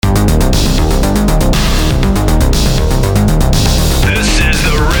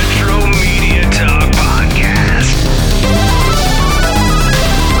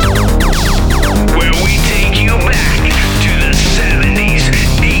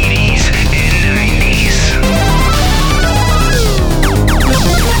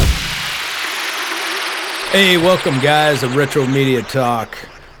Hey, welcome guys to Retro Media Talk.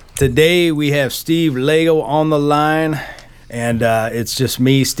 Today we have Steve Lego on the line, and it's just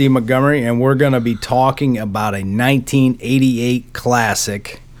me, Steve Montgomery, and we're going to be talking about a 1988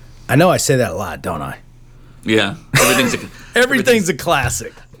 classic. I know I say that a lot, don't I? Yeah, Everything's a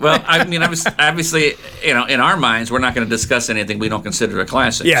classic. Well, I mean, obviously, in our minds, we're not going to discuss anything we don't consider a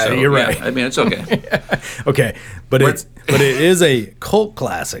classic. Yeah, so, you're right. Yeah, I mean, it's okay. Okay, but it is a cult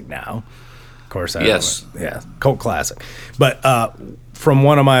classic now. Of course, Yes. Yeah, cult classic. But from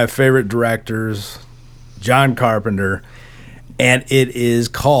one of my favorite directors, John Carpenter, and it is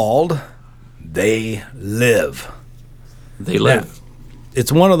called They Live. They Live. Now,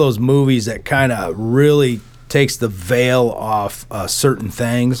 it's one of those movies that kind of really takes the veil off certain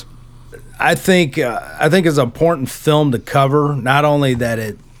things. I think it's an important film to cover. Not only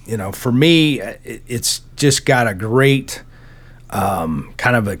that for me, it's just got a great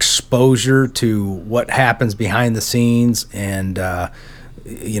kind of exposure to what happens behind the scenes and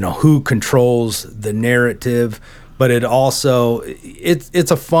who controls the narrative. But it also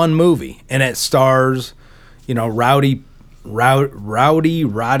it's a fun movie, and it stars Roddy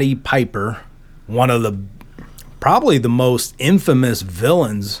Piper, one of the probably the most infamous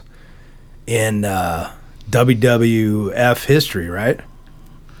villains in WWF history, right?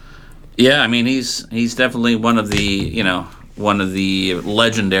 Yeah, I mean, he's definitely one of the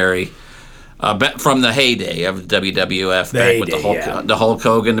legendary from the heyday of WWF, with the Hulk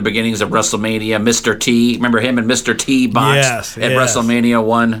Hogan, the beginnings of WrestleMania, Mr. T. Remember him and Mr. T boxed at WrestleMania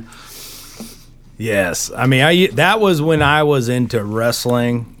 1? Yes. I mean, that was when I was into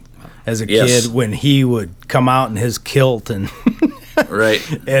wrestling as a kid, when he would come out in his kilt and right.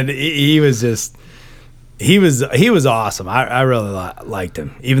 And he was awesome. I really liked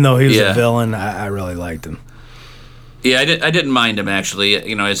him. Even though he was a villain, I really liked him. Yeah, I didn't mind him, actually.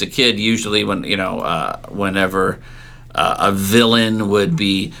 As a kid, usually whenever a villain would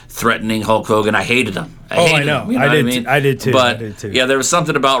be threatening Hulk Hogan, I hated him. I know. Him, I did too. But I did too. Yeah, there was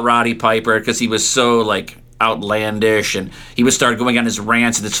something about Roddy Piper because he was so outlandish, and he would start going on his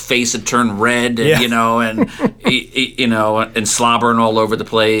rants, and his face would turn red, and and slobbering all over the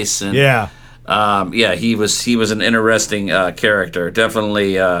place, and he was an interesting character,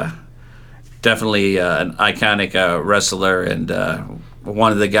 definitely an iconic wrestler, and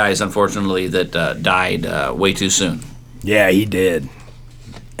one of the guys, unfortunately, that died way too soon. Yeah, he did,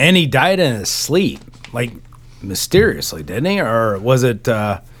 and he died in his sleep, mysteriously, didn't he? Or was it?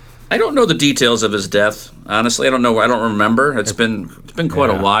 I don't know the details of his death. Honestly, I don't know. I don't remember. It's been quite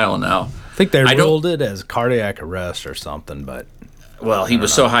a while now. I think they ruled it as cardiac arrest or something, but he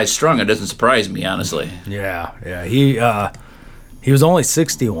was so high strung, it doesn't surprise me, honestly. Yeah. He was only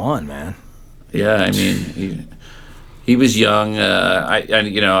 61, man. Yeah, I mean, he was young. I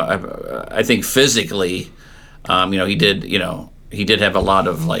think physically, he did have a lot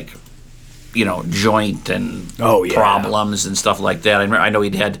of joint and problems and stuff like that. I know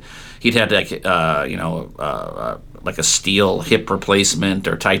he'd had like a steel hip replacement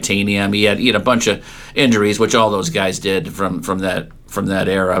or titanium. He had a bunch of injuries, which all those guys did from that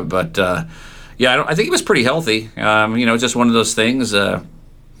era. But I think he was pretty healthy. Just one of those things.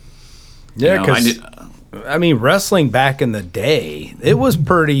 Because I mean, wrestling back in the day, it was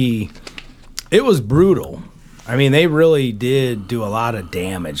brutal. I mean, they really did do a lot of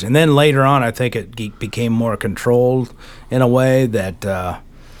damage. And then later on, I think it became more controlled in a way that to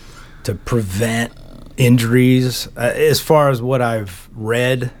prevent injuries. As far as what I've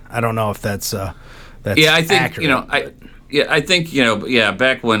read, I don't know if that's I think accurate, I think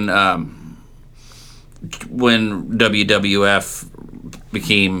back when WWF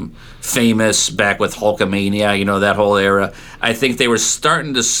became famous, back with Hulkamania, that whole era, I think they were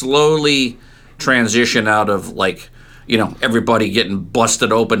starting to slowly transition out of everybody getting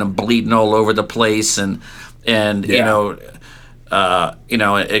busted open and bleeding all over the place, and it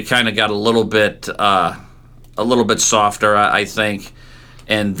kind of got a little bit softer, I think,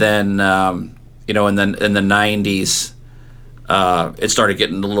 and then and then in the 90s it started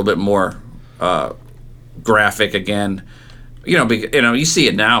getting a little bit more graphic again. You see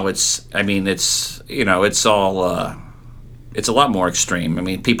it now. It's all. It's a lot more extreme. I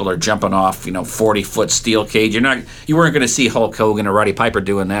mean, people are jumping off, 40-foot steel cage. You weren't going to see Hulk Hogan or Roddy Piper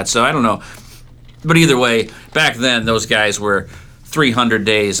doing that. So I don't know. But either way, back then those guys were 300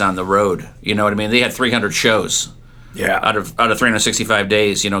 days on the road. You know what I mean? They had 300 shows. Yeah. Out of 365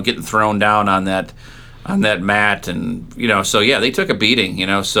 days, getting thrown down on that mat, and so they took a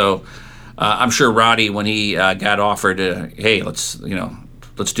beating. So I'm sure Roddy, when he got offered, hey, let's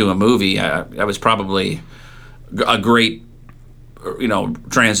do a movie. I was probably a great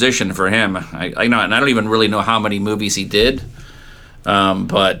transition for him. I know, and I don't even really know how many movies he did.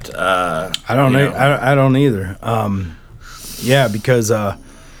 But I don't know. I don't either. Yeah, because I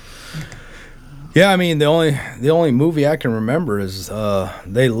mean the only movie I can remember is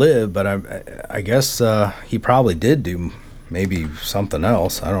They Live, but I guess he probably did do maybe something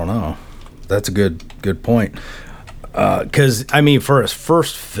else. I don't know. That's a good point. Because I mean, for his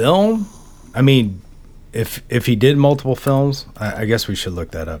first film, I mean, if he did multiple films, I guess we should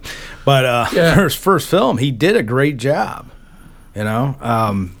look that up. But for his first film, he did a great job.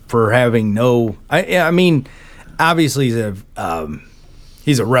 For having no. I mean, obviously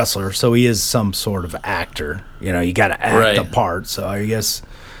he's a wrestler, so he is some sort of actor. You got to act the part. So I guess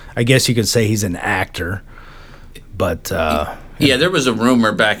you could say he's an actor. But there was a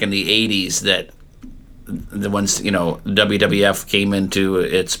rumor back in the '80s that once WWF came into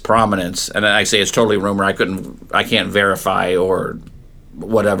its prominence, and I say it's totally rumor. I can't verify or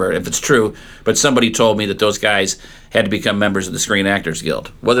whatever if it's true, but somebody told me that those guys had to become members of the Screen Actors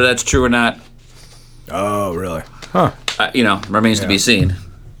Guild. Whether that's true or not, oh really? Huh? Remains to be seen.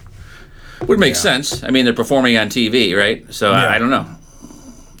 Would make sense. I mean, they're performing on TV, right? So I don't know.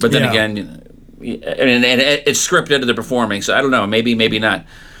 But then again, and it's scripted. They're performing, so I don't know. Maybe not.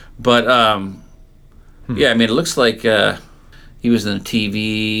 But I mean, it looks like he was in a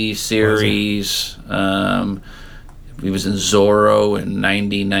TV series. He was in Zorro in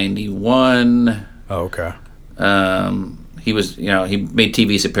 1991. Oh, okay. He was, he made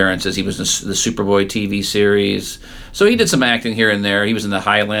TV appearances. He was in the Superboy TV series. So he did some acting here and there. He was in the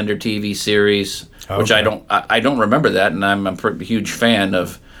Highlander TV series, which I don't remember that, and I'm a pretty huge fan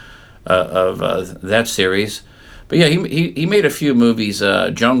of that series. But yeah, he made a few movies: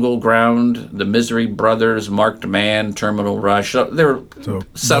 Jungle Ground, The Misery Brothers, Marked Man, Terminal Rush.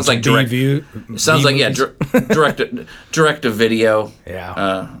 Sounds like direct to video,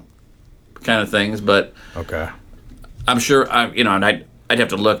 kind of things. But okay, I'm sure and I'd have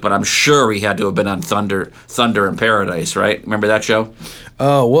to look, but I'm sure he had to have been on Thunder in Paradise, right? Remember that show?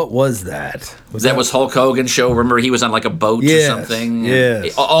 Oh, what was that? That was Hulk Hogan's show. Remember, he was on like a boat or something.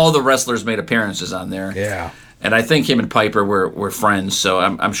 Yes. All the wrestlers made appearances on there. Yeah. And I think him and Piper were friends, so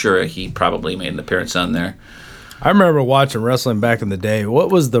I'm sure he probably made an appearance on there. I remember watching wrestling back in the day. What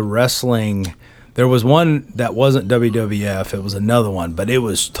was the wrestling? There was one that wasn't WWF. It was another one, but it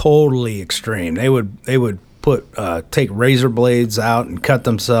was totally extreme. They would take razor blades out and cut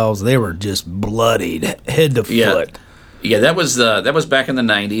themselves. They were just bloodied head to foot. Yeah, that was back in the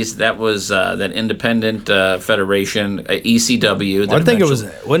 '90s. That was that independent federation, ECW. I think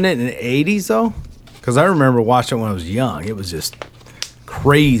wasn't it in the '80s though? Because I remember watching it when I was young. It was just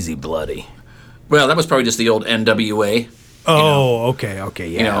crazy bloody. Well, that was probably just the old NWA. Oh, okay,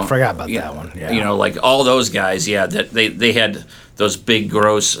 yeah. I forgot about that one. Yeah. Like all those guys, that they had those big,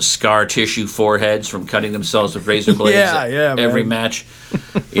 gross scar tissue foreheads from cutting themselves with razor blades every match.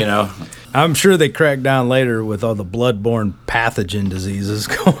 I'm sure they cracked down later with all the bloodborne pathogen diseases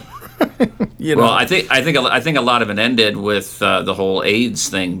going. Well, I think a lot of it ended with the whole AIDS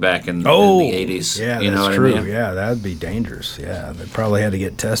thing back in the 80s. Yeah, that's true. I mean? Yeah, that'd be dangerous. Yeah, they probably had to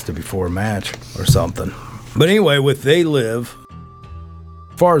get tested before a match or something. But anyway, with They Live,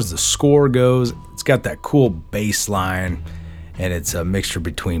 as far as the score goes, it's got that cool bass line, and it's a mixture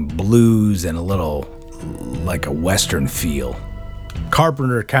between blues and a little like a Western feel.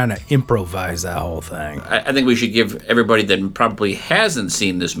 Carpenter kind of improvised that whole thing. I think we should give everybody that probably hasn't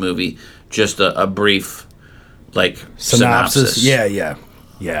seen this movie just a brief, synopsis. Yeah.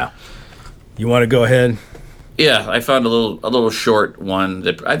 You want to go ahead? Yeah, I found a little short one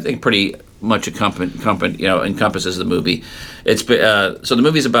that I think pretty much encompasses the movie. It's so the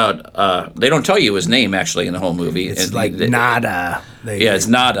movie's about. They don't tell you his name actually in the whole movie. It's Nada. It's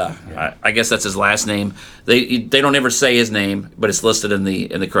Nada. Yeah. I guess that's his last name. They don't ever say his name, but it's listed in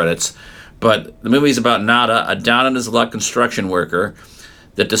the credits. But the movie's about Nada, a down on his luck construction worker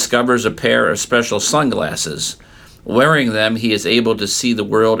that discovers a pair of special sunglasses. Wearing them, he is able to see the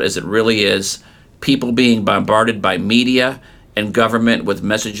world as it really is. People being bombarded by media and government with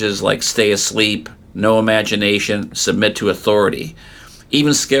messages like stay asleep, no imagination, submit to authority.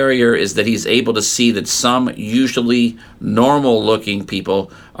 Even scarier is that he's able to see that some usually normal-looking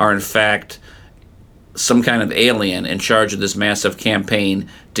people are in fact some kind of alien in charge of this massive campaign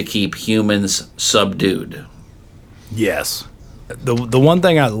to keep humans subdued. Yes. The one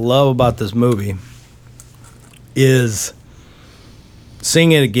thing I love about this movie is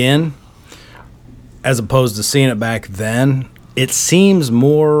seeing it again as opposed to seeing it back then. It seems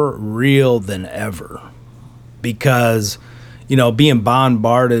more real than ever because, being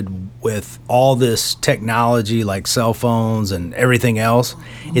bombarded with all this technology like cell phones and everything else,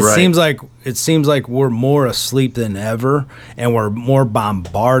 it Right. seems like we're more asleep than ever, and we're more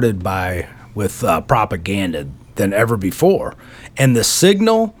bombarded with propaganda than ever before. And the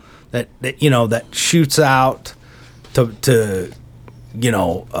signal that shoots out to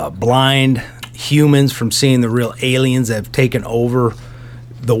blind humans from seeing the real aliens that have taken over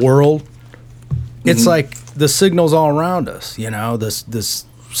the world. It's like the signals all around us, this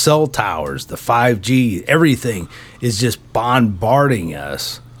cell towers, the 5G, everything is just bombarding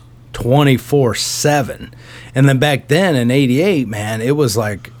us 24/7. And then back then in 88, man, it was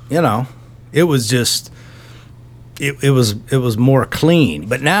like, it was just it was more clean.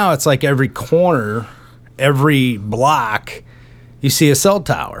 But now it's like every corner, every block, you see a cell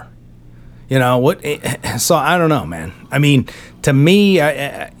tower. So I don't know, man. I mean, to me,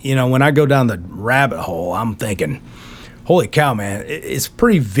 when I go down the rabbit hole, I'm thinking, holy cow, man, it's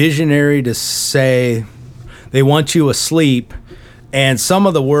pretty visionary to say they want you asleep. And some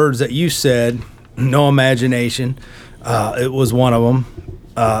of the words that you said, no imagination, it was one of them.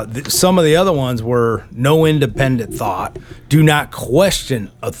 Some of the other ones were no independent thought, do not question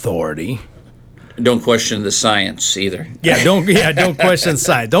authority. Don't question the science either. Don't question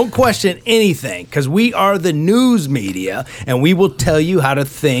science. Don't question anything, because we are the news media, and we will tell you how to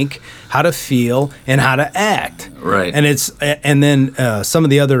think, how to feel, and how to act. Right. And then some of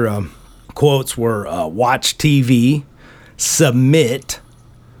the other quotes were watch TV, submit,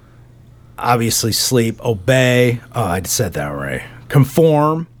 obviously sleep, obey. Oh, I said that right.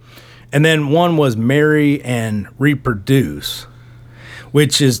 Conform, and then one was marry and reproduce,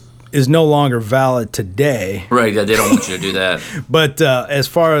 which is no longer valid today. Right, they don't want you to do that. But as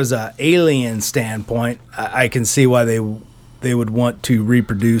far as an alien standpoint, I can see why they would want to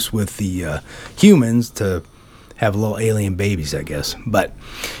reproduce with the humans to have little alien babies, I guess. But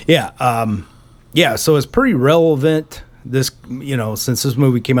so it's pretty relevant. This, since this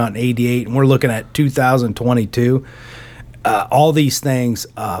movie came out in '88, and we're looking at 2022, all these things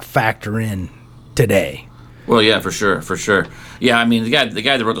factor in today. Well, yeah, for sure. Yeah, I mean, the guy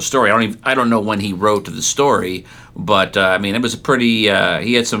that wrote the story, I don't know when he wrote the story, but I mean, it was a pretty.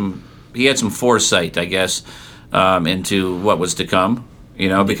 He had some foresight, I guess, into what was to come.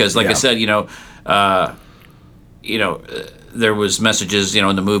 Because like I said, there was messages,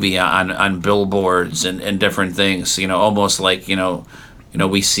 in the movie on billboards and different things. Almost like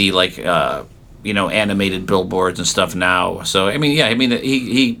we see like animated billboards and stuff now. So I mean,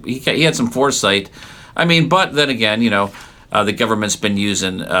 he had some foresight. I mean, but then again, the government's been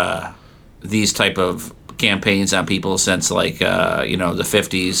using these type of campaigns on people since like the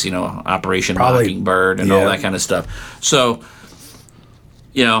 50s, Operation Mockingbird and all that kind of stuff. So,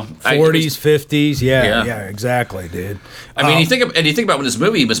 40s, 50s, yeah, exactly, dude. I mean, you think about when this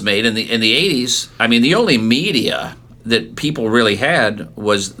movie was made in the 80s. I mean, the only media that people really had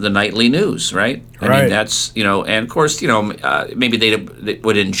was the nightly news, right? I mean, that's, and of course, maybe they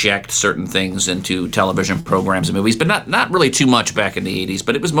would inject certain things into television programs and movies, but not really too much back in the 80s.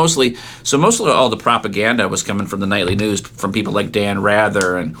 But it was mostly all the propaganda was coming from the nightly news, from people like Dan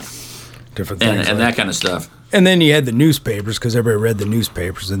Rather and different things and that kind of stuff. And then you had the newspapers, because everybody read the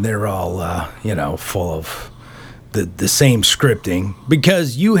newspapers, and they're all, full of the same scripting,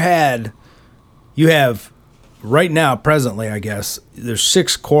 because you have. Right now, presently, I guess, there's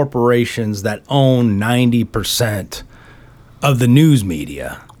 6 corporations that own 90% of the news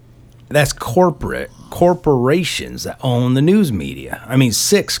media. That's corporations that own the news media. I mean,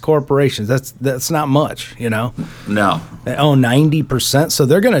 6 corporations, that's not much, No. They own 90%, so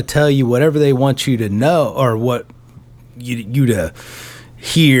they're going to tell you whatever they want you to know, or what you to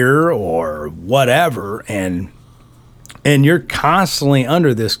hear, or whatever, and you're constantly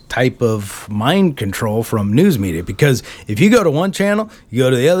under this type of mind control from news media, because if you go to one channel, you go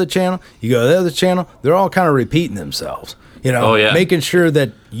to the other channel, you go to the other channel, they're all kind of repeating themselves, making sure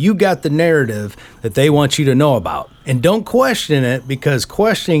that you got the narrative that they want you to know about. And don't question it, because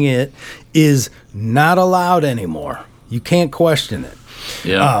questioning it is not allowed anymore. You can't question it.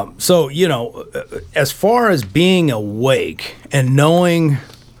 Yeah. So, as far as being awake and knowing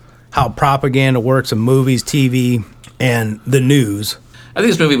how propaganda works in movies, TV, and the news. I think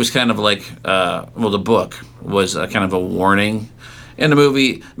this movie was kind of like, the book was kind of a warning, and the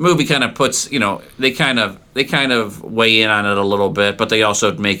movie kind of puts, they kind of weigh in on it a little bit, but they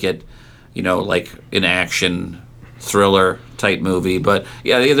also make it, like an action thriller type movie. But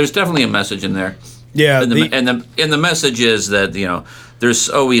yeah, there's definitely a message in there. Yeah, and the message is that there's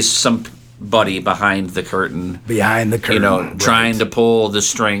always somebody behind the curtain, right. trying to pull the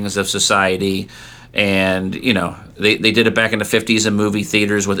strings of society. And They did it back in the 50s in movie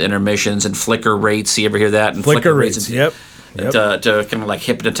theaters with intermissions and flicker rates. You ever hear that? And Flicker rates, yep. To kind of like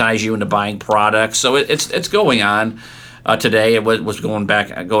hypnotize you into buying products. So it's going on today. It was going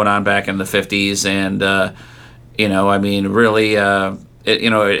on back in the 50s, and I mean, really, and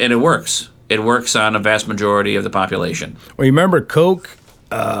it works. It works on a vast majority of the population. Well, you remember Coke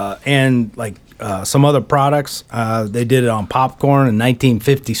and like some other products? They did it on popcorn in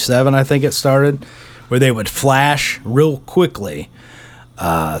 1957, I think it started, where they would flash real quickly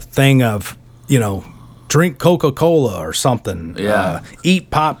thing of, drink Coca-Cola or something. Yeah.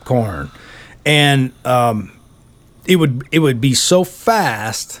 Eat popcorn. And it would be so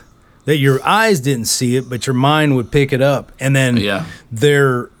fast that your eyes didn't see it, but your mind would pick it up. And then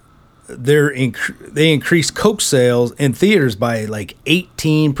they increased Coke sales in theaters by like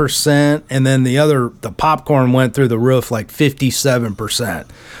 18%, and then the popcorn went through the roof like 57%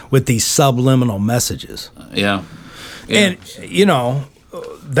 with these subliminal messages. Yeah. And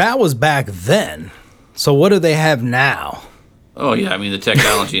that was back then. So what do they have now? Oh yeah, I mean the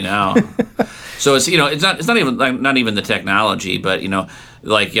technology now. So it's it's not even the technology, but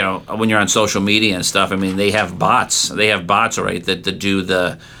when you're on social media and stuff, I mean they have bots. They have bots, right, that do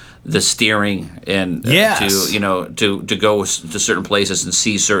the steering and to go to certain places and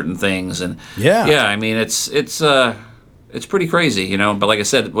see certain things, and I mean it's pretty crazy, But like I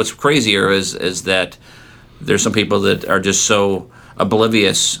said, what's crazier is that there's some people that are just so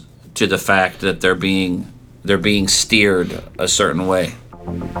oblivious to the fact that they're being steered a certain way.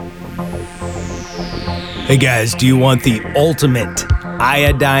 Hey guys, do you want the ultimate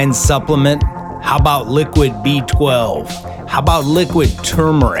iodine supplement? How about liquid B12? How about liquid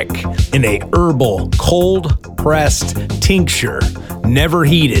turmeric in a herbal cold pressed tincture, never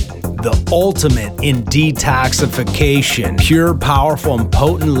heated? The ultimate in detoxification. Pure, powerful, and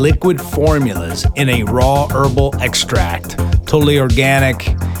potent liquid formulas in a raw herbal extract. Totally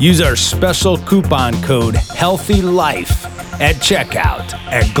organic. Use our special coupon code HEALTHYLIFE at checkout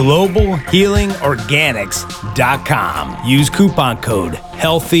at globalhealingorganics.com. Use coupon code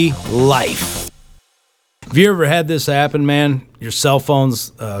HEALTHYLIFE. Have you ever had this happen, man? Your cell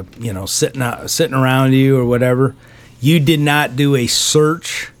phone's, sitting around you or whatever. You did not do a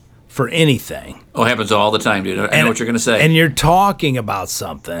search for anything. Oh, it happens all the time, dude. I know what you're going to say. And you're talking about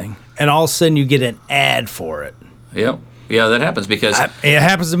something, and all of a sudden you get an ad for it. Yep. Yeah, that happens because... it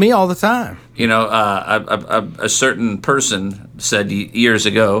happens to me all the time. A certain person said years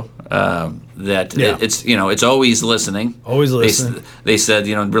ago that it's always listening. Always listening. They said,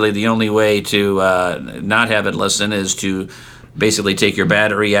 really the only way to not have it listen is to basically take your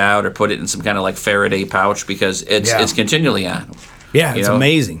battery out or put it in some kind of like Faraday pouch because it's continually on. Yeah, it's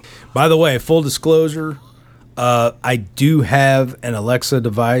amazing. By the way, full disclosure, I do have an Alexa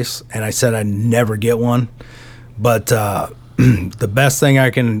device, and I said I'd never get one. But the best thing I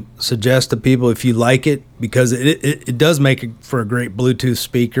can suggest to people, if you like it, because it does make it for a great Bluetooth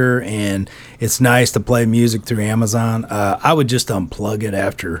speaker, and it's nice to play music through Amazon, I would just unplug it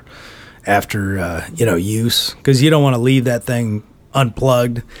after use, because you don't want to leave that thing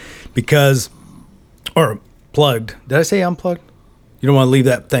unplugged or plugged. Did I say unplugged? You don't want to leave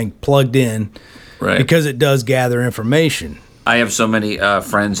that thing plugged in, right? Because it does gather information. I have so many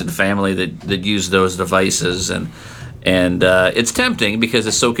friends and family that use those devices, and it's tempting because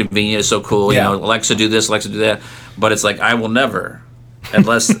it's so convenient, it's so cool. Yeah. Alexa do this, Alexa do that, but it's like I will never,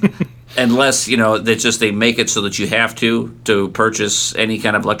 unless they make it so that you have to purchase any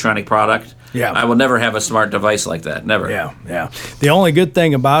kind of electronic product. Yeah, I will never have a smart device like that. Never. Yeah. The only good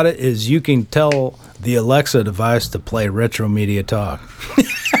thing about it is you can tell the Alexa device to play Retro Media Talk.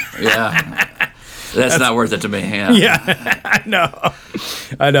 Yeah. That's not worth it to me. Yeah. Yeah,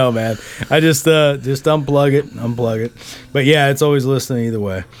 I know, man. I just unplug it. But yeah, it's always listening either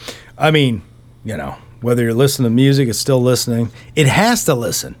way. I mean, whether you're listening to music, it's still listening. It has to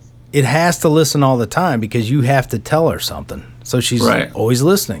listen. It has to listen all the time because you have to tell her something. So she's always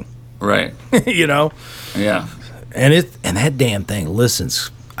listening. Right. Yeah. And that damn thing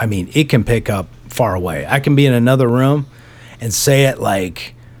listens. I mean, it can pick up far away. I can be in another room and say it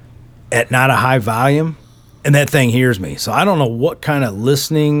like at not a high volume, and that thing hears me. So I don't know what kind of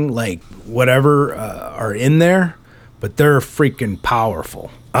listening, like whatever, are in there, but they're freaking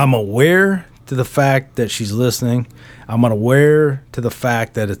powerful. I'm aware to the fact that she's listening. I'm aware to the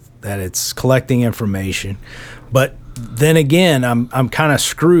fact that it's collecting information. But then again, I'm kind of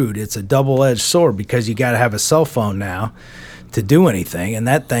screwed. It's a double-edged sword because you got to have a cell phone now to do anything, and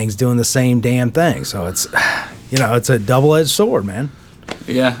that thing's doing the same damn thing. So it's it's a double-edged sword, man.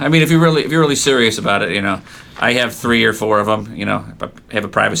 Yeah, I mean, if you're really serious about it, I have 3 or 4 of them. You know, I have a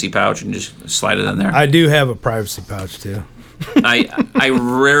privacy pouch and just slide it in there. I do have a privacy pouch too. I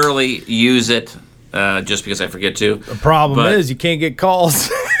rarely use it just because I forget to. The problem is you can't get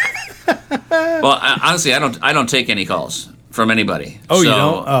calls. Well, honestly, I don't take any calls from anybody. Oh, you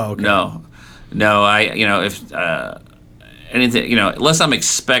don't? Oh, okay. No. If anything, unless I'm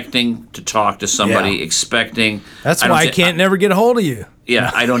expecting to talk to somebody, That's why I can't never get a hold of you. Yeah,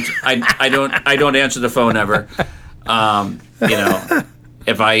 I don't answer the phone ever.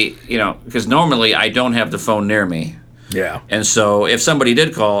 Because normally I don't have the phone near me. Yeah. And so if somebody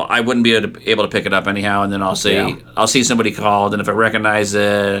did call, I wouldn't be able to pick it up anyhow. And then I'll see somebody called, and if I recognize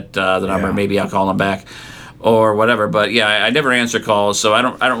the number, maybe I'll call them back or whatever. But yeah, I never answer calls, so I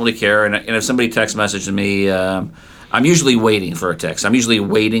don't really care. And if somebody text messages me, I'm usually waiting for a text. I'm usually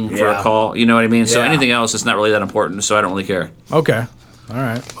waiting for a call. You know what I mean? So anything else is not really that important. So I don't really care. Okay. All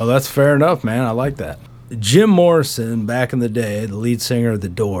right. Well, that's fair enough, man. I like that. Jim Morrison, back in the day, the lead singer of The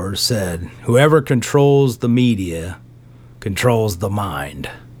Doors, said, "Whoever controls the media controls the mind."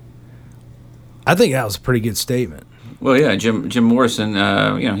 I think that was a pretty good statement. Well, yeah, Jim Morrison,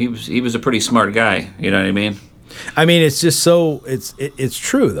 he was a pretty smart guy. You know what I mean? I mean, it's just so it's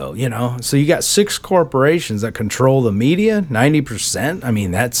true though. So you got 6 corporations that control the media, 90%. I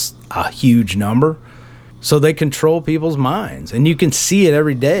mean, that's a huge number. So they control people's minds, and you can see it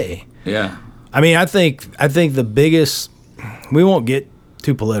every day. Yeah. I mean, I think the biggest. We won't get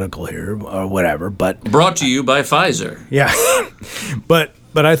too political here or whatever, but brought to you by Pfizer. Yeah, but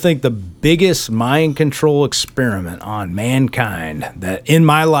I think the biggest mind control experiment on mankind that in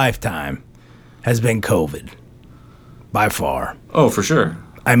my lifetime has been COVID, by far. Oh, for sure.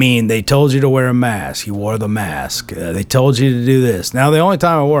 I mean, they told you to wear a mask. You wore the mask. They told you to do this. Now, the only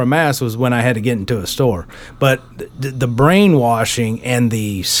time I wore a mask was when I had to get into a store. But the brainwashing and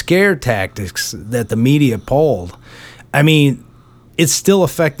the scare tactics that the media pulled, I mean, it's still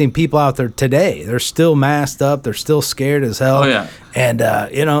affecting people out there today. They're still masked up. They're still scared as hell. Oh, yeah. And,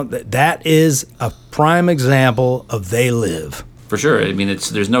 that is a prime example of they live. For sure. I mean,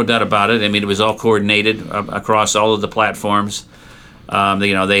 there's no doubt about it. I mean, it was all coordinated across all of the platforms.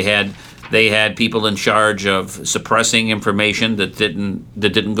 They had people in charge of suppressing information that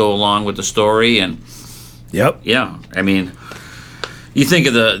didn't go along with the story, and yeah, I mean, you think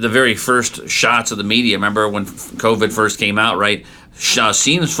of the very first shots of the media. Remember when COVID first came out, right?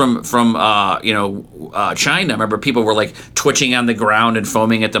 Scenes from China. Remember, people were like twitching on the ground and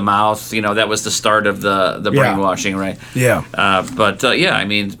foaming at the mouth. That was the start of the brainwashing, right? Yeah. I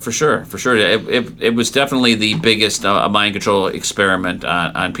mean, for sure, it was definitely the biggest mind control experiment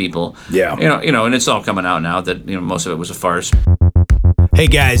on people. Yeah. And it's all coming out now that most of it was a farce. Hey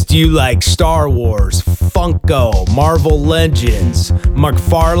guys, do you like Star Wars, Funko, Marvel Legends,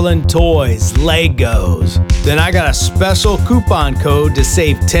 McFarlane toys, Legos? Then I got a special coupon code to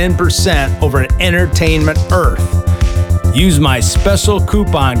save 10% over at Entertainment Earth. Use my special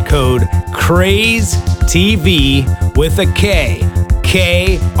coupon code CRAZETV with a K,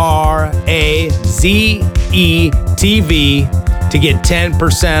 KRAZETV, to get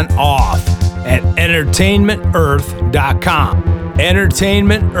 10% off at entertainmentearth.com.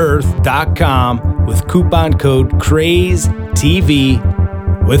 entertainmentearth.com with coupon code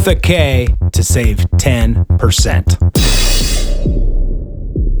CRAZETV with a K to save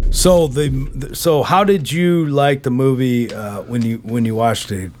 10%. So how did you like the movie when you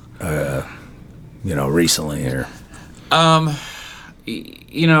watched it recently here?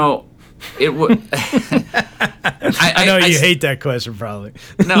 It would. I know you hate that question, probably.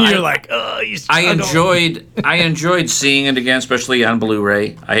 No, you're like, oh, I enjoyed seeing it again, especially on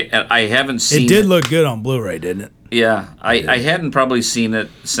Blu-ray. I haven't seen. It did look good on Blu-ray, didn't it? Yeah, I hadn't probably seen it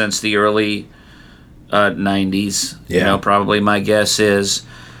since the early '90s. Yeah. Probably my guess is.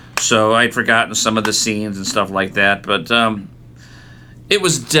 So I'd forgotten some of the scenes and stuff like that, but it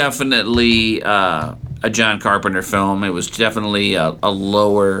was definitely a John Carpenter film. It was definitely a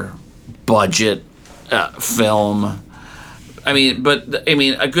lower budget film. I mean,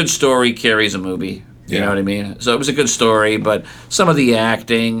 a good story carries a movie. You know what I mean? So it was a good story, but some of the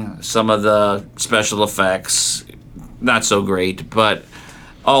acting, some of the special effects, not so great. But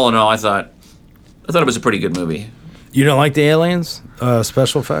all in all, I thought it was a pretty good movie. You don't like the aliens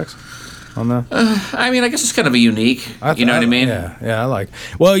special effects on that? I mean, I guess it's kind of a unique. You know what I mean? Yeah, I like.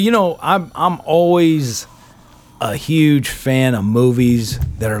 Well, I'm always a huge fan of movies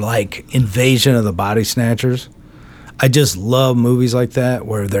that are like Invasion of the Body Snatchers. I just love movies like that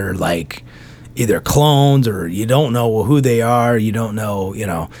where they're like either clones or you don't know who they are. You don't know,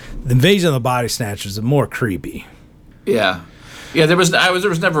 The Invasion of the Body Snatchers is more creepy. Yeah. Yeah, there was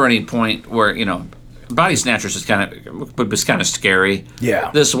never any point where, Body Snatchers was kind of scary.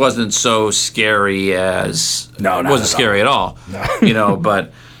 Yeah. This wasn't so scary as No, not it wasn't at scary at all. No.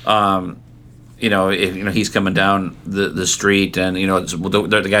 But he's coming down the street, and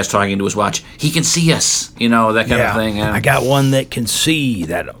the guy's talking to his watch. He can see us, that kind of thing. And, I got one that can see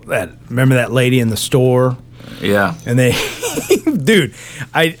that. Remember that lady in the store? yeah. And they, dude,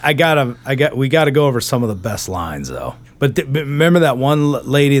 we gotta go over some of the best lines though. But remember that one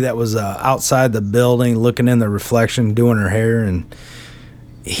lady that was outside the building looking in the reflection doing her hair, and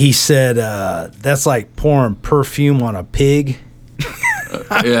he said, that's like pouring perfume on a pig.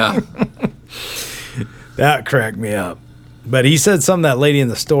 Yeah. That cracked me up. But he said something, that lady in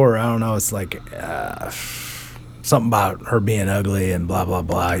the store, I don't know, it's like something about her being ugly and blah, blah,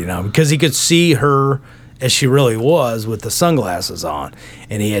 blah, because he could see her as she really was with the sunglasses on.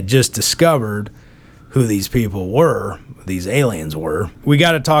 And he had just discovered who these people were, these aliens were. We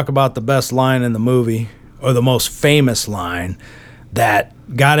got to talk about the best line in the movie, or the most famous line that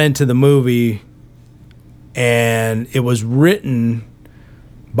got into the movie, and it was written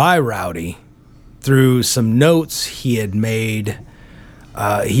by Rowdy through some notes he had made.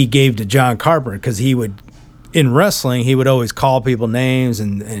 He gave to John Carpenter, because in wrestling, he would always call people names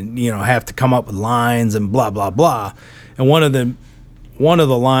and have to come up with lines and blah, blah, blah. And one of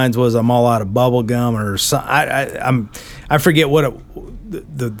the lines was, "I'm all out of bubble gum," or something. I forget what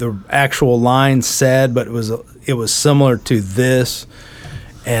the actual line said, but it was similar to this.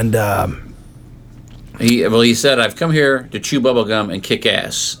 And he said, "I've come here to chew bubble gum and kick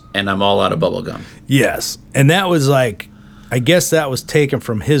ass, and I'm all out of bubble gum." Yes, and that was like, I guess that was taken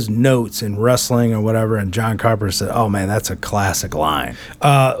from his notes in wrestling or whatever, and John Carpenter said, "Oh man, that's a classic line."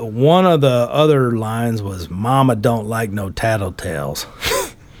 One of the other lines was, "Mama don't like no tattletales."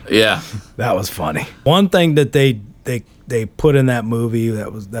 Yeah. That was funny. One thing that they put in that movie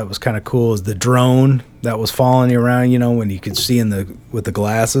that was kind of cool is the drone that was following you around, when you could see with the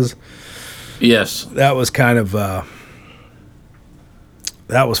glasses. Yes. That was kind of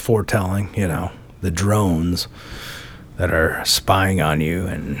that was foretelling, the drones that are spying on you,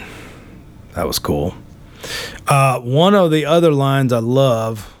 and that was cool. One of the other lines I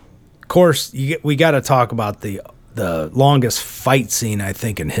love, of course, we got to talk about the longest fight scene, I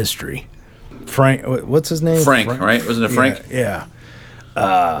think, in history. Frank, what's his name? Frank, right? Wasn't it Frank? Yeah.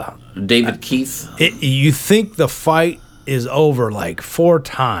 David Keith. You think the fight is over like 4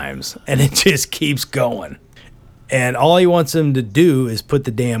 times, and it just keeps going. And all he wants him to do is put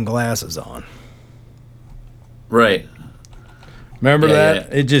the damn glasses on. Right. Remember that?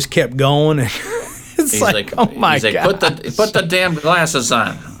 Yeah. It just kept going. And it's like, oh my God. Put the damn glasses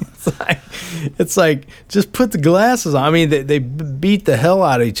on. It's like, just put the glasses on. I mean, they beat the hell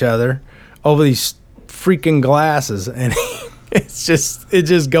out of each other over these freaking glasses, and it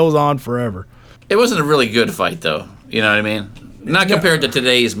just goes on forever. It wasn't a really good fight, though. You know what I mean? Not compared to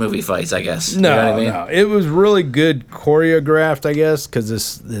today's movie fights, I guess. No, you know what I mean? No. It was really good choreographed, I guess,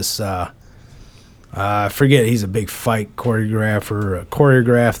 because this I forget, he's a big fight choreographer,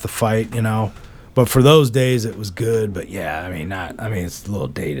 choreographed the fight, But for those days, it was good. But yeah, it's a little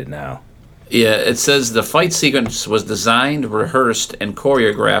dated now. Yeah, it says the fight sequence was designed, rehearsed, and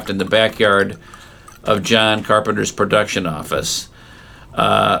choreographed in the backyard of John Carpenter's production office.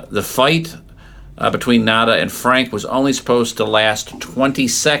 The fight between Nada and Frank was only supposed to last 20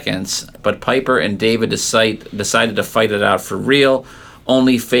 seconds, but Piper and David decided to fight it out for real,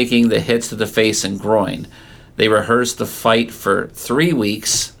 only faking the hits to the face and groin. They rehearsed the fight for 3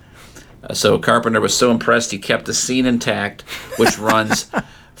 weeks. So Carpenter was so impressed he kept the scene intact, which runs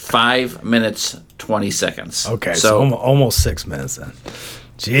 5 minutes, 20 seconds. Okay, so almost 6 minutes then.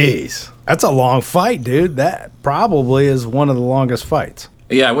 Jeez. That's a long fight, dude. That probably is one of the longest fights.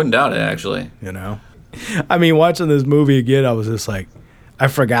 Yeah, I wouldn't doubt it, actually. I mean, watching this movie again, I was just like, I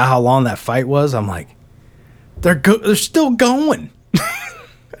forgot how long that fight was. I'm like, they're still going.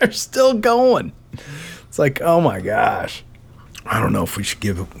 They're still going. It's like, oh my gosh. I don't know if we should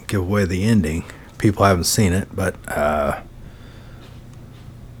give away the ending. People haven't seen it, but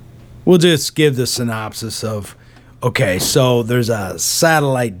we'll just give the synopsis of, okay, so there's a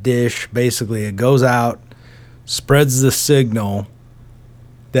satellite dish. Basically, it goes out, spreads the signal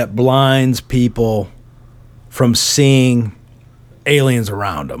that blinds people from seeing aliens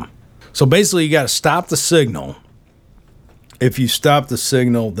around them. So basically, you got to stop the signal. If you stop the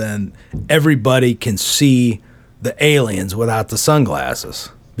signal, then everybody can see the aliens without the sunglasses,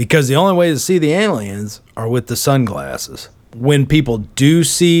 because the only way to see the aliens are with the sunglasses. When people do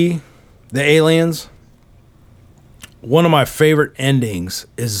see the aliens, one of my favorite endings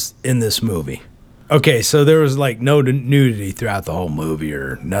is in this movie. Okay, so there was like no nudity throughout the whole movie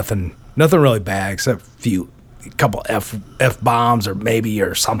or nothing Nothing really bad except a couple F bombs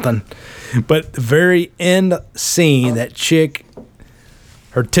or something. But the very end scene, that chick,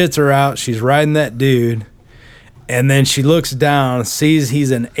 her tits are out. She's riding that dude. And then she looks down, sees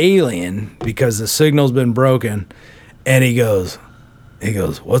he's an alien because the signal's been broken. And he goes,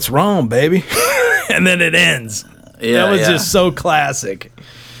 "What's wrong, baby?" And then it ends. Yeah, that was just so classic,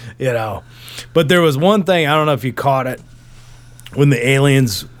 But there was one thing, I don't know if you caught it, when the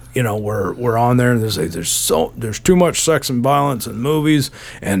aliens, were on there, and there's too much sex and violence in movies,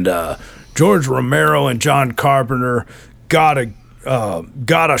 and George Romero and John Carpenter gotta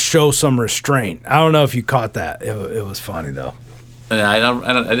show some restraint. I don't know if you caught that. It was funny though. I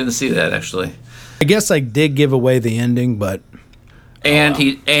didn't see that actually. I guess I did give away the ending, but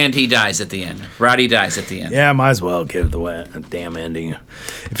he dies at the end. Roddy dies at the end. yeah, might as well give the damn ending.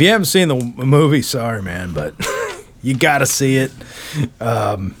 If you haven't seen the movie, sorry, man, but you got to see it.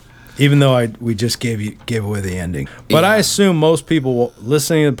 Even though we just gave away the ending, but I assume most people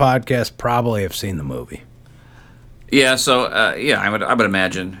listening to the podcast probably have seen the movie. Yeah, so I would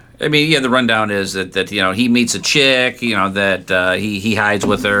imagine. I mean, yeah, the rundown is that he meets a chick, that he hides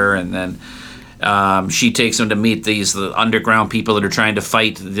with her, and then she takes him to meet the underground people that are trying to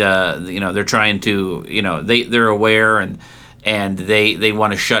fight. They're trying to, they're aware and they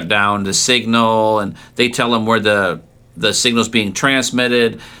want to shut down the signal, and they tell him where the signal's being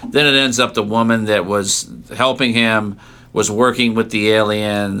transmitted. Then it ends up the woman that was helping him was working with the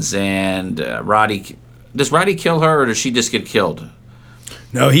aliens, and Roddy. Does Roddy kill her, or does she just get killed?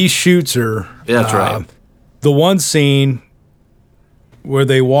 No, he shoots her. Yeah, that's right. The one scene where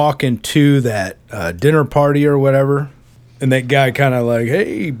they walk into that dinner party or whatever, and that guy kind of like,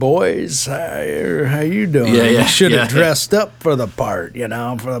 "Hey, boys, how you doing?" Yeah, yeah. He should have yeah. dressed up for the part, for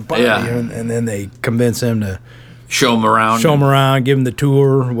the party. Yeah. And then they convince him to show him around, give him the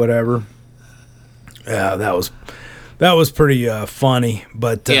tour, whatever. Yeah, that was pretty funny,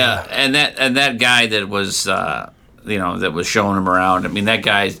 but yeah, and that guy that was that was showing him around. I mean, that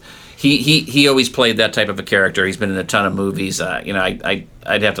guy, he always played that type of a character. He's been in a ton of movies. I'd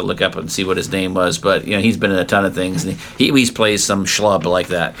have to look up and see what his name was, but he's been in a ton of things, and he always plays some schlub like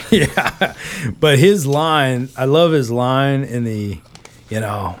that. Yeah, but his line, I love his line in the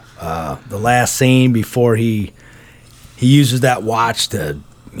last scene before he uses that watch to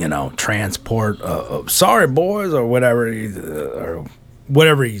transport. Sorry, boys, or whatever,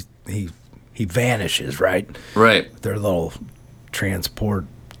 he vanishes, right? Right. Their little transport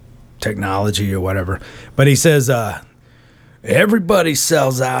technology or whatever. But he says, everybody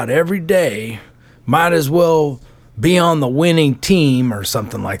sells out every day. Might as well be on the winning team or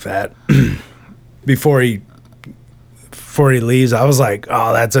something like that. Before he leaves, I was like,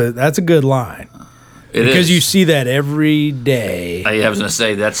 oh, that's a good line. Because you see that every day. I was gonna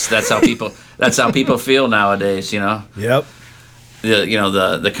say that's how people feel nowadays. Yep.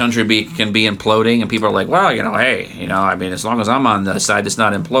 The country can be imploding, and people are like, well, hey, I mean, as long as I'm on the side that's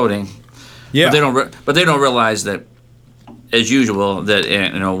not imploding. Yeah. But they don't realize that, as usual, that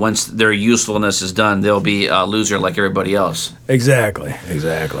once their usefulness is done, they'll be a loser like everybody else. Exactly.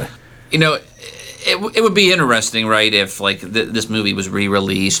 It would be interesting, right, if this movie was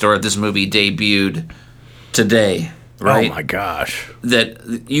re-released, or if this movie debuted today, right? Oh my gosh!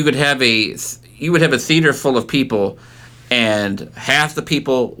 That you would have a theater full of people, and half the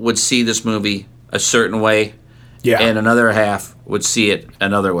people would see this movie a certain way, and another half would see it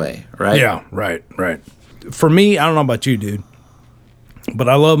another way, right? Yeah, right. For me, I don't know about you, dude, but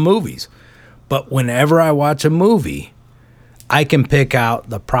I love movies. But whenever I watch a movie, I can pick out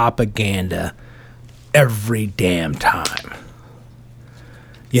the propaganda every damn time.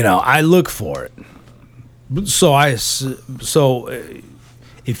 I look for it. So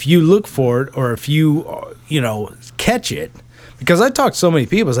if you look for it, or if you catch it, because I talk to so many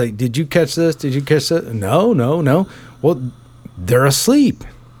people, it's like, did you catch this? Did you catch that? No. Well, they're asleep.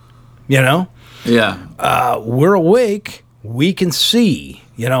 Yeah. We're awake. We can see.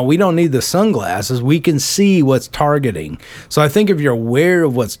 We don't need the sunglasses. We can see what's targeting. So I think if you're aware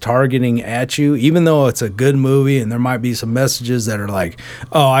of what's targeting at you, even though it's a good movie and there might be some messages that are like,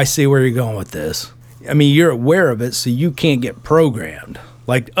 oh, I see where you're going with this. I mean, you're aware of it, so you can't get programmed.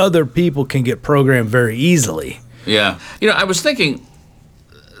 Like other people can get programmed very easily. Yeah. I was thinking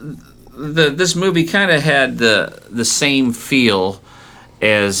this movie kind of had the same feel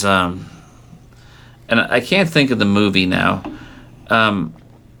as, and I can't think of the movie now.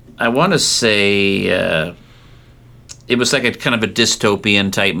 I want to say it was like a kind of a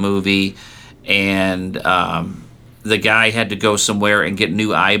dystopian type movie, and the guy had to go somewhere and get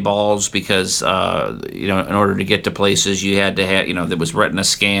new eyeballs because in order to get to places you had to have there was retina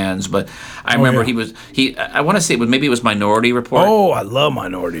scans. But I remember I want to say it was Minority Report. Oh, I love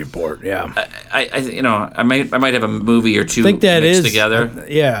Minority Report. Yeah, I might have a movie or two think that mixed is together.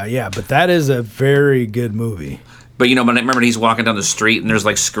 Yeah, but that is a very good movie. But when I remember he's walking down the street and there's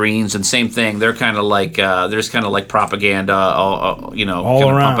like screens and same thing. They're kind of like there's kind of like propaganda, all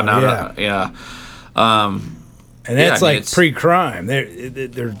around. Pumping out. And that's pre-crime. They're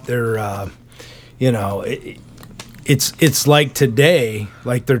it's like today,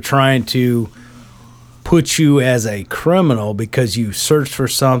 like they're trying to put you as a criminal because you searched for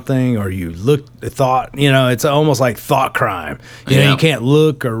something or you thought, it's almost like thought crime. You can't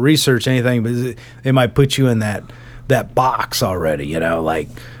look or research anything, but they might put you in that box already, like,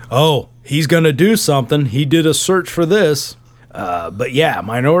 oh, he's going to do something. He did a search for this. But yeah,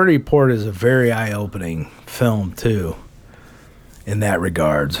 Minority Report is a very eye-opening film too, in that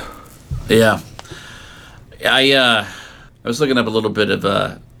regards. Yeah, I was looking up a little bit of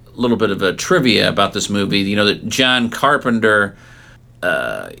a trivia about this movie. That John Carpenter,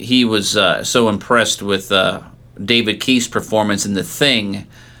 he was so impressed with David Keith's performance in The Thing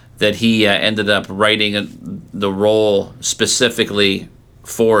that he ended up writing the role specifically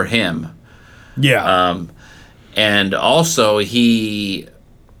for him. Yeah. And also he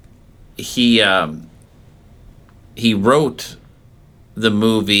wrote the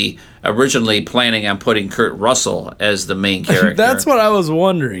movie originally planning on putting Kurt Russell as the main character. That's what I was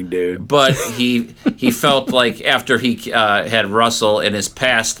wondering, dude. But he felt like after he had Russell in his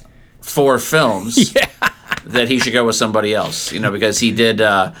past 4 films that he should go with somebody else, because he did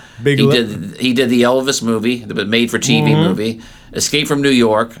he did the Elvis movie, the made-for-TV movie, Escape from New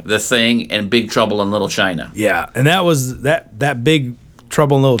York, The Thing, and Big Trouble in Little China. Yeah, and that was that Big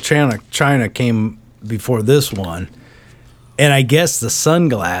Trouble in Little China came before this one, and I guess the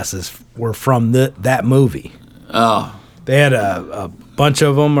sunglasses were from that movie. Oh, they had a bunch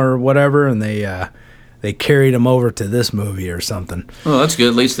of them or whatever, and they carried them over to this movie or something. Well, that's good.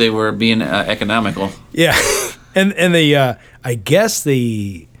 At least they were being economical. Yeah, and I guess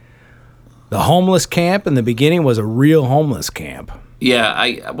the homeless camp in the beginning was a real homeless camp.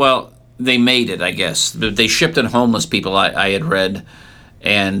 Yeah, they made it, I guess. They shipped in homeless people, I had read,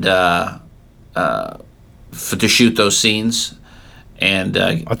 and to shoot those scenes. And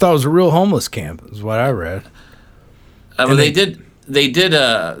I thought it was a real homeless camp, is what I read. They did.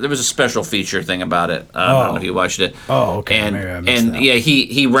 There was a special feature thing about it. I don't know if you watched it. Oh, okay. And maybe I missed that. Yeah,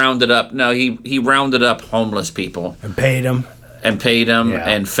 he rounded up. No, he rounded up homeless people and paid them and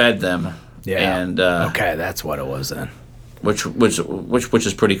fed them. Yeah. And okay, that's what it was then. Which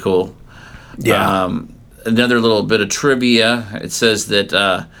is pretty cool. Yeah. Another little bit of trivia. It says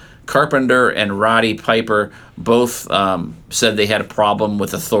that Carpenter and Roddy Piper both said they had a problem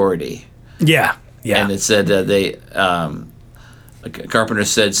with authority. Yeah. Yeah. And it said they. Carpenter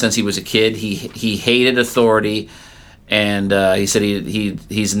said since he was a kid, he hated authority, and he said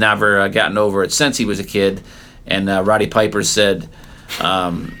he's never gotten over it since he was a kid. And Roddy Piper said,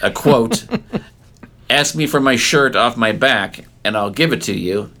 a quote, "Ask me for my shirt off my back, and I'll give it to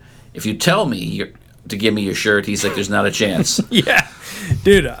you. If you tell me to give me your shirt," he's like, "there's not a chance." Yeah,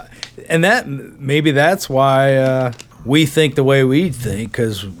 dude, and maybe that's why we think the way we think,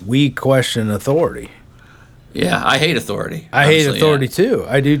 because we question authority. Yeah, I hate authority. I hate authority too.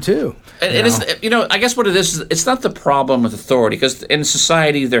 I do too. And it is, I guess what it is, it's not the problem with authority, because in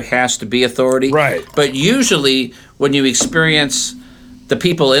society there has to be authority. Right. But usually when you experience the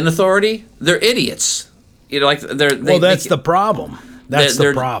people in authority, they're idiots. That's the problem. That's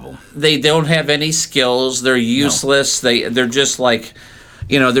the problem. They don't have any skills. They're useless. No. They're just like,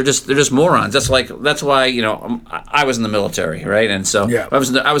 they're just morons. That's why I was in the military, right? And so I was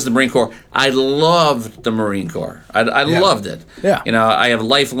in the Marine Corps. I loved the Marine Corps. I loved it. Yeah. I have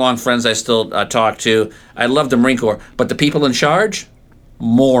lifelong friends I still talk to. I love the Marine Corps, but the people in charge,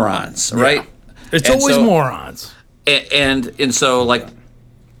 morons, right? It's always morons. And so like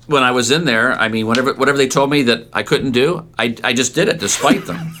when I was in there, I mean, whatever they told me that I couldn't do, I just did it despite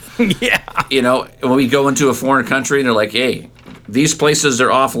them. Yeah. When we go into a foreign country and they're like, hey, these places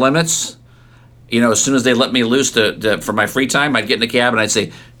are off limits. As soon as they let me loose for my free time, I'd get in the cab and I'd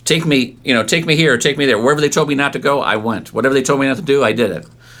say, take me here, take me there. Wherever they told me not to go, I went. Whatever they told me not to do, I did it.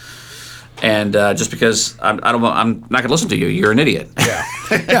 And just because I'm not going to listen to you, you're an idiot. Yeah.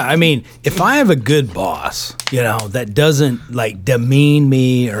 Yeah. I mean, if I have a good boss, that doesn't like demean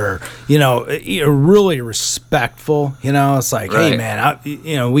me or, really respectful, it's like, right. Hey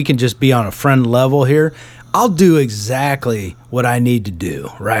man, we can just be on a friend level here. I'll do exactly what I need to do,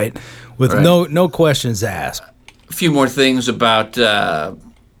 right? With no questions asked. a few more things about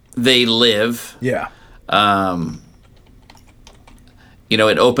They Live. Yeah.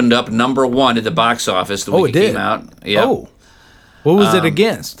 It opened up #1 at the box office the week it came out. Yep. Oh, what was it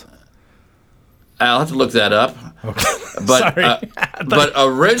against? I'll have to look that up. Okay. But Sorry. but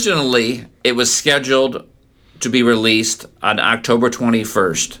originally it was scheduled to be released on October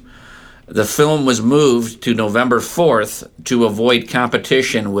 21st. The film was moved to November 4th to avoid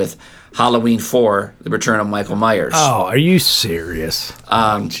competition with Halloween 4: The Return of Michael Myers. Oh, are you serious?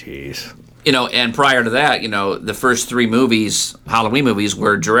 Jeez. And prior to that, the first 3 movies, Halloween movies,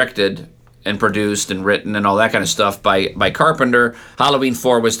 were directed and produced and written and all that kind of stuff by Carpenter. Halloween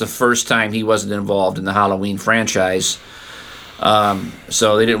 4 was the first time he wasn't involved in the Halloween franchise.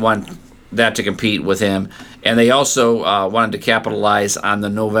 So they didn't want that to compete with him. And they also wanted to capitalize on the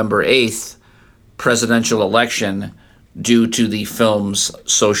November 8th presidential election due to the film's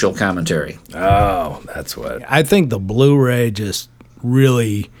social commentary. Oh, that's what. I think the Blu-ray just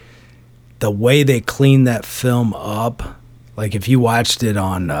really, the way they cleaned that film up, like if you watched it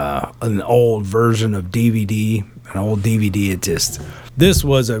on an old version of DVD, this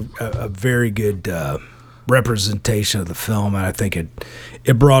was a very good representation of the film, and I think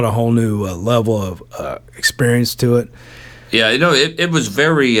it brought a whole new level of experience to it. Yeah, it was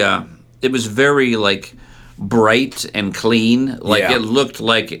very like bright and clean. Like it looked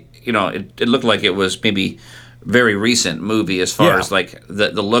like it looked like it was maybe very recent movie as far as like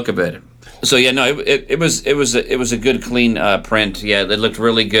the look of it. So yeah, no, it was a good clean print. Yeah, it looked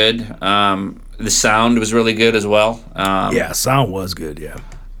really good. The sound was really good as well. Sound was good. Yeah.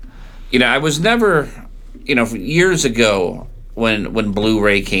 I was never, years ago when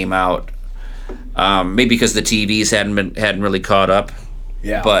Blu-ray came out, maybe because the TVs hadn't really caught up.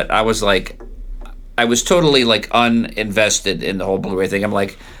 Yeah. But I was totally like uninvested in the whole Blu-ray thing. I'm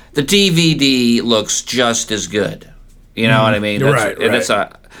like, the DVD looks just as good. You know what I mean? Right.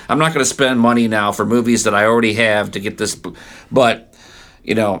 I'm not going to spend money now for movies that I already have to get this. But,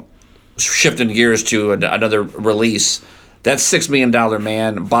 shifting gears to another release, that $6 Million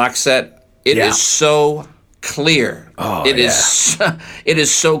Man box set, it is so clear. Oh, it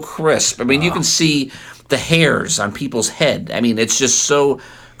is so crisp. I mean, you can see the hairs on people's head. I mean, it's just so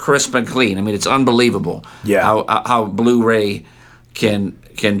crisp and clean. I mean, it's unbelievable how Blu-ray can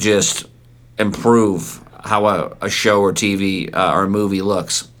just improve how a show or TV or a movie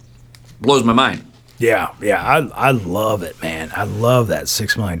looks. Blows my mind. Yeah, I love it, man. I love that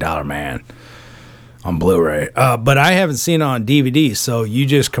 $6 Million Man on Blu-ray. But I haven't seen it on DVD, so you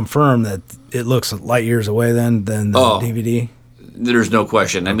just confirmed that it looks light years away than the DVD? There's no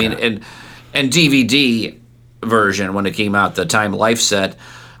question. I mean, and DVD version, when it came out, the Time Life set,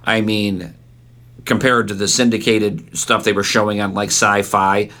 I mean, compared to the syndicated stuff they were showing on like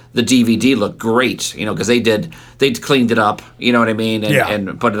Sci-Fi, the DVD looked great, because they cleaned it up, you know what I mean,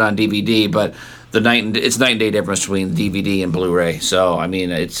 and put it on DVD. But it's night and day difference between DVD and Blu-ray. So I mean,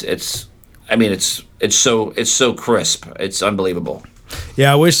 it's so crisp, it's unbelievable.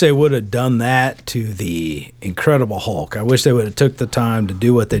 Yeah, I wish they would have done that to the Incredible Hulk. I wish they would have took the time to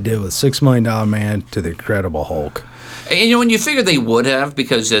do what they did with $6 Million Man to the Incredible Hulk. And when you figure they would have,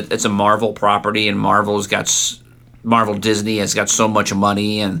 because it's a Marvel property, and Marvel Disney has got so much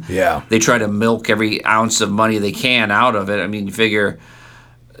money, and they try to milk every ounce of money they can out of it. I mean, you figure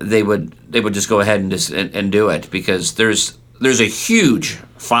they would just go ahead and do it, because there's a huge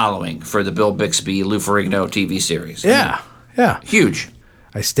following for the Bill Bixby, Lou Ferrigno TV series. Yeah. Huge.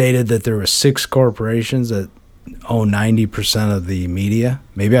 I stated that there were 6 corporations that own 90% of the media.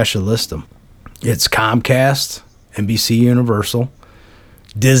 Maybe I should list them. It's Comcast, NBC Universal,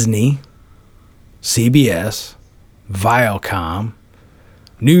 Disney, CBS, Viacom,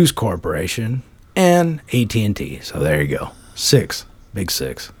 News Corporation, and AT&T. So there you go. 6. Big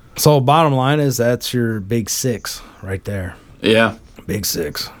 6. So bottom line is that's your big 6 right there. Yeah. Big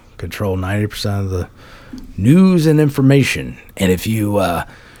 6. Control 90% of the news and information. And if you are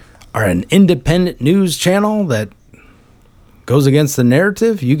an independent news channel that goes against the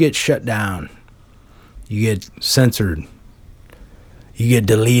narrative, you get shut down. You get censored. You get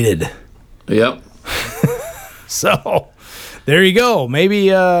deleted. Yep. So there you go. Maybe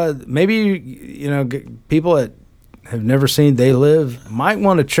people that have never seen They Live might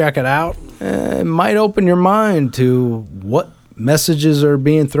want to check it out. It might open your mind to what messages are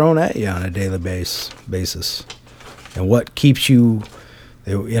being thrown at you on a daily basis, and what keeps you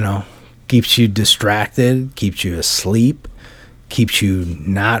distracted, keeps you asleep, keeps you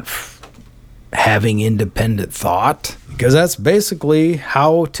not having independent thought, because that's basically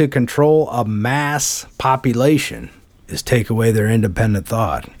how to control a mass population, is take away their independent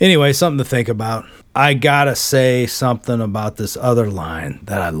thought. Anyway, something to think about. I gotta say something about this other line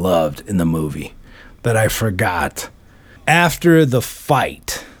that I loved in the movie that I forgot. After the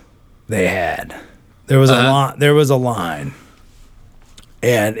fight they had, there was a line,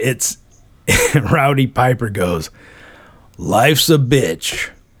 and it's Rowdy Piper goes, "Life's a bitch.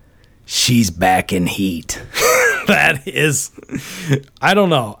 She's back in heat." That is, I don't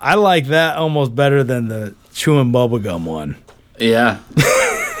know. I like that almost better than the chewing bubblegum one. Yeah.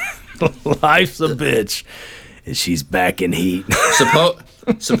 Life's a bitch, and she's back in heat.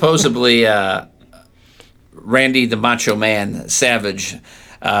 Supposedly, Randy the Macho Man Savage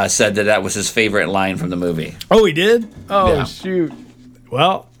said that was his favorite line from the movie. Oh, he did? Oh, Yeah. shoot.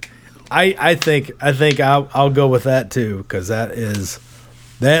 Well, I think I'll go with that too, because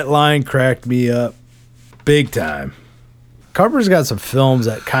that line cracked me up big time. Carpenter's got some films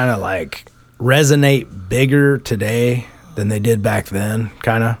that kind of like resonate bigger today than they did back then.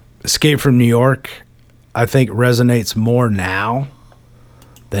 Kind of Escape from New York, I think resonates more now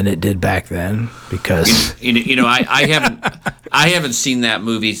than it did back then, because I haven't seen that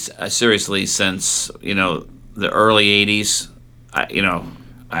movie seriously since the early '80s.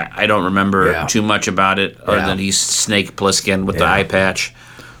 I don't remember too much about it other than he's Snake Plissken with the eye patch,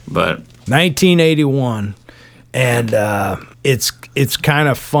 but 1981, and it's kind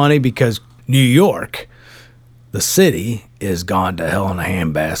of funny because New York, the city, is gone to hell in a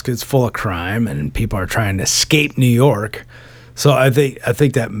handbasket. It's full of crime, and people are trying to escape New York. So I think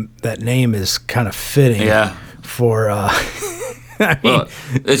that name is kind of fitting for. Well,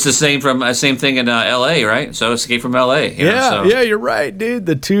 it's the same thing in L.A., right? So Escape from L.A. Yeah, you're right, dude.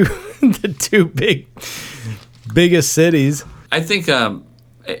 The two biggest cities. I think,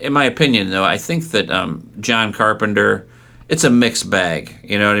 in my opinion, though, I think that John Carpenter, it's a mixed bag.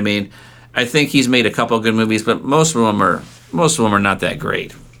 You know what I mean? I think he's made a couple of good movies, but most of them are not that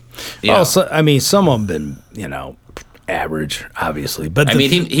great. So, I mean, some of them been average, obviously, but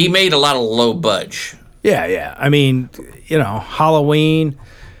he made a lot of low budge. Yeah. I mean, Halloween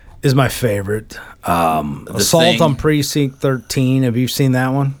is my favorite. Assault on Precinct 13. Have you seen that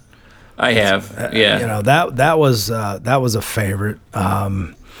one? I have. Yeah. That was a favorite.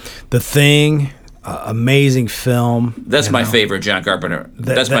 The Thing, amazing film. That's my favorite, John Carpenter.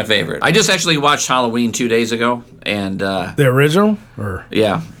 That's my favorite. I just actually watched Halloween 2 days ago, and the original, or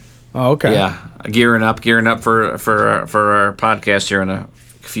yeah. Oh, okay. Yeah, gearing up for our podcast here in a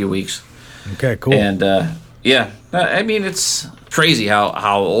few weeks. Okay, cool. And I mean, it's crazy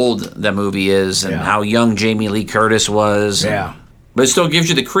how old that movie is and how young Jamie Lee Curtis was. Yeah. But it still gives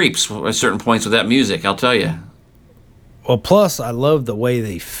you the creeps at certain points with that music, I'll tell you. Well, plus I love the way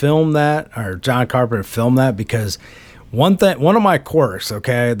they filmed that, or John Carpenter filmed that, because one of my quirks,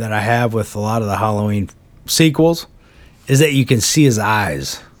 that I have with a lot of the Halloween sequels is that you can see his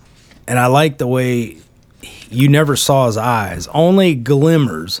eyes. And I like the way you never saw his eyes, only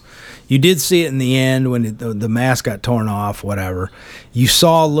glimmers. You did see it in the end when the mask got torn off, whatever. You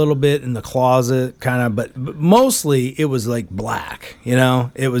saw a little bit in the closet, kind of, but mostly it was like black.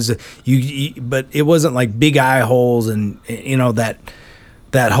 It was but it wasn't like big eye holes, and that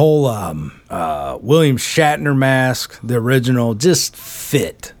whole William Shatner mask, the original, just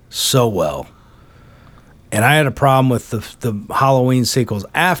fit so well. And I had a problem with the Halloween sequels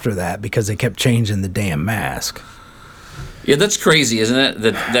after that because they kept changing the damn mask. Yeah, that's crazy, isn't it?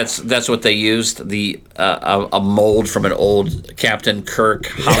 That's what they used, a mold from an old Captain Kirk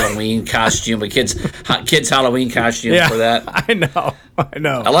Halloween costume, a kid's Halloween costume for that. I know.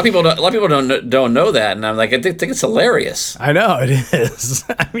 A lot of people don't know that, and I'm like, I think it's hilarious. I know it is.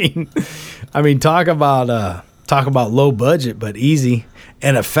 I mean, talk about low budget but easy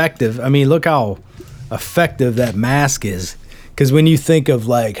and effective. I mean, look how effective that mask is. Because when you think of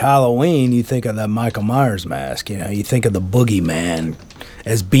like Halloween, you think of the Michael Myers mask. You think of the boogeyman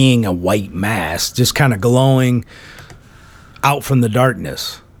as being a white mask, just kind of glowing out from the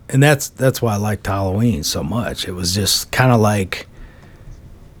darkness. And that's why I liked Halloween so much. It was just kind of like,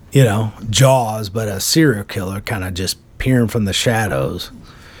 Jaws, but a serial killer kind of just peering from the shadows.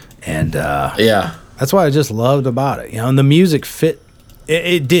 And that's what I just loved about it. And the music fit.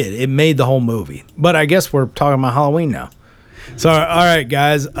 It did. It made the whole movie. But I guess we're talking about Halloween now. So, all right,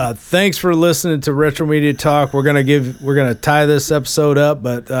 guys. Thanks for listening to Retro Media Talk. We're gonna tie this episode up,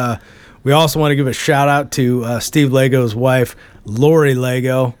 but we also want to give a shout out to Steve Lego's wife, Lori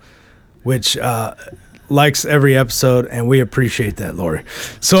Lego, which likes every episode, and we appreciate that, Lori.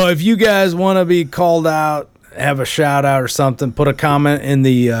 So, if you guys want to be called out, have a shout out or something, put a comment in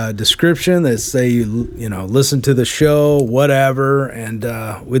the description that say you listen to the show, whatever, and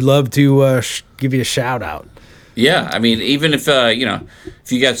we'd love to give you a shout out. Yeah, I mean, even if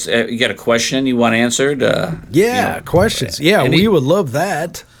if you got a question you want answered, questions. Yeah, we would love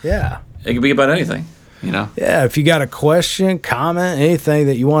that. Yeah, it could be about anything. Yeah, if you got a question, comment, anything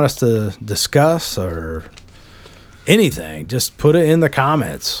that you want us to discuss or anything, just put it in the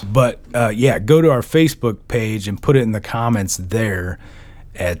comments. But go to our Facebook page and put it in the comments there.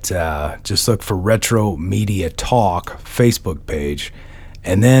 Just look for Retro Media Talk Facebook page.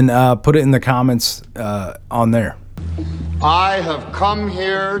 And then put it in the comments on there. I have come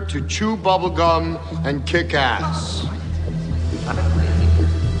here to chew bubblegum and kick ass.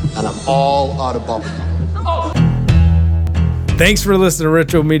 And I'm all out of bubblegum. Thanks for listening to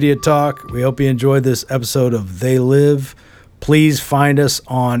Retro Media Talk. We hope you enjoyed this episode of They Live. Please find us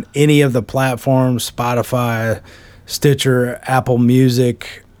on any of the platforms, Spotify, Stitcher, Apple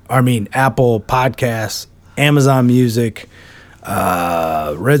Podcasts, Amazon Music,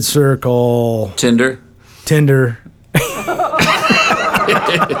 Red Circle, Tinder.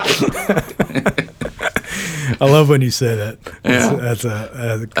 I love when you say that.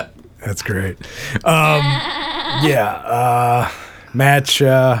 That's great.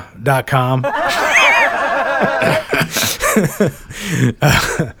 Match.com.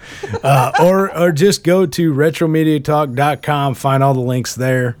 Or just go to retromediatalk.com, find all the links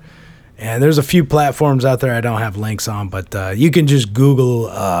there. And there's a few platforms out there I don't have links on, but you can just Google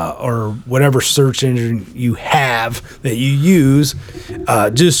or whatever search engine you have that you use.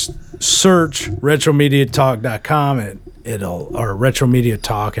 Just search retromediatalk.com or Retro Media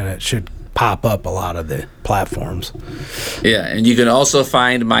Talk, and it should pop up a lot of the platforms. Yeah, and you can also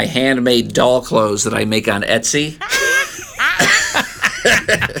find my handmade doll clothes that I make on Etsy.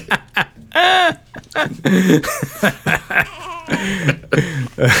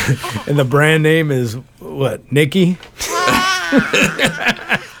 And the brand name is what? Nikki?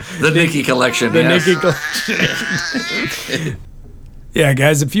 The Nikki Collection. Nikki Collection. Yeah,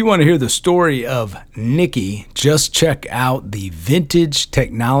 guys, if you want to hear the story of Nikki, just check out the Vintage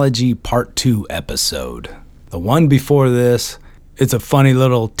Technology Part 2 episode. The one before this, it's a funny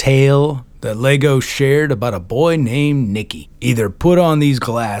little tale that Lego shared about a boy named Nicky. Either put on these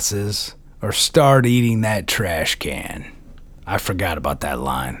glasses or start eating that trash can. I forgot about that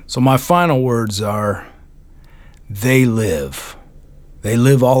line. So my final words are, they live. They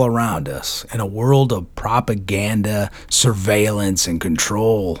live all around us in a world of propaganda, surveillance, and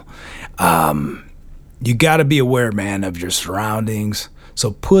control. You got to be aware, man, of your surroundings.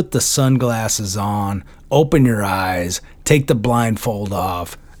 So put the sunglasses on, open your eyes, take the blindfold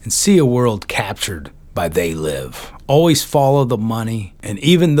off, and see a world captured by they live. Always follow the money. And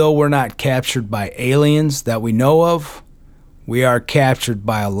even though we're not captured by aliens that we know of, we are captured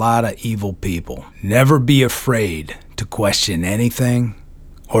by a lot of evil people. Never be afraid to question anything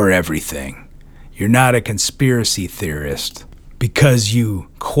or everything. You're not a conspiracy theorist because you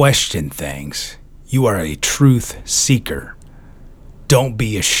question things. You are a truth seeker. Don't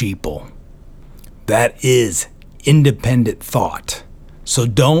be a sheeple. That is independent thought. So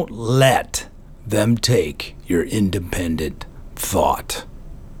don't let them take your independent thought.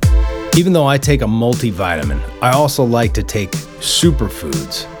 Even though I take a multivitamin, I also like to take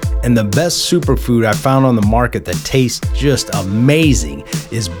superfoods. And the best superfood I found on the market that tastes just amazing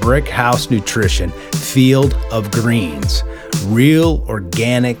is Brick House Nutrition Field of Greens. Real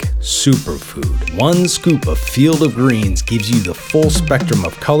organic superfood. One scoop of Field of Greens gives you the full spectrum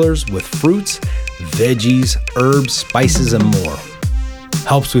of colors with fruits, veggies, herbs, spices, and more.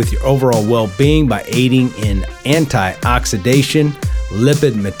 Helps with your overall well-being by aiding in antioxidation,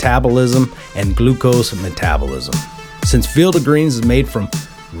 lipid metabolism, and glucose metabolism. Since Field of Greens is made from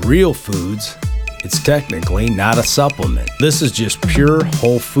real foods, it's technically not a supplement. This is just pure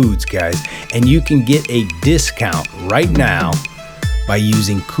whole foods, guys, and you can get a discount right now by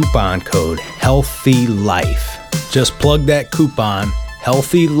using coupon code HEALTHYLIFE. Just plug that coupon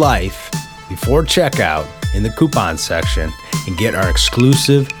HEALTHYLIFE before checkout in the coupon section and get our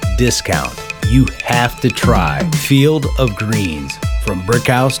exclusive discount. You have to try Field of Greens from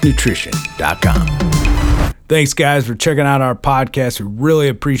BrickHouseNutrition.com. Thanks, guys, for checking out our podcast. We really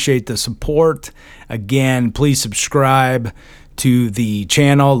appreciate the support. Again, please subscribe to the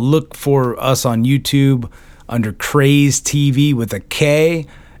channel. Look for us on YouTube under Craze TV with a K.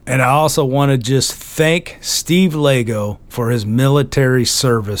 And I also want to just thank Steve Lego for his military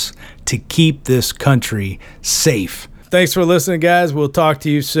service to keep this country safe. Thanks for listening, guys. We'll talk to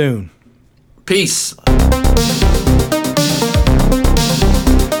you soon. Peace.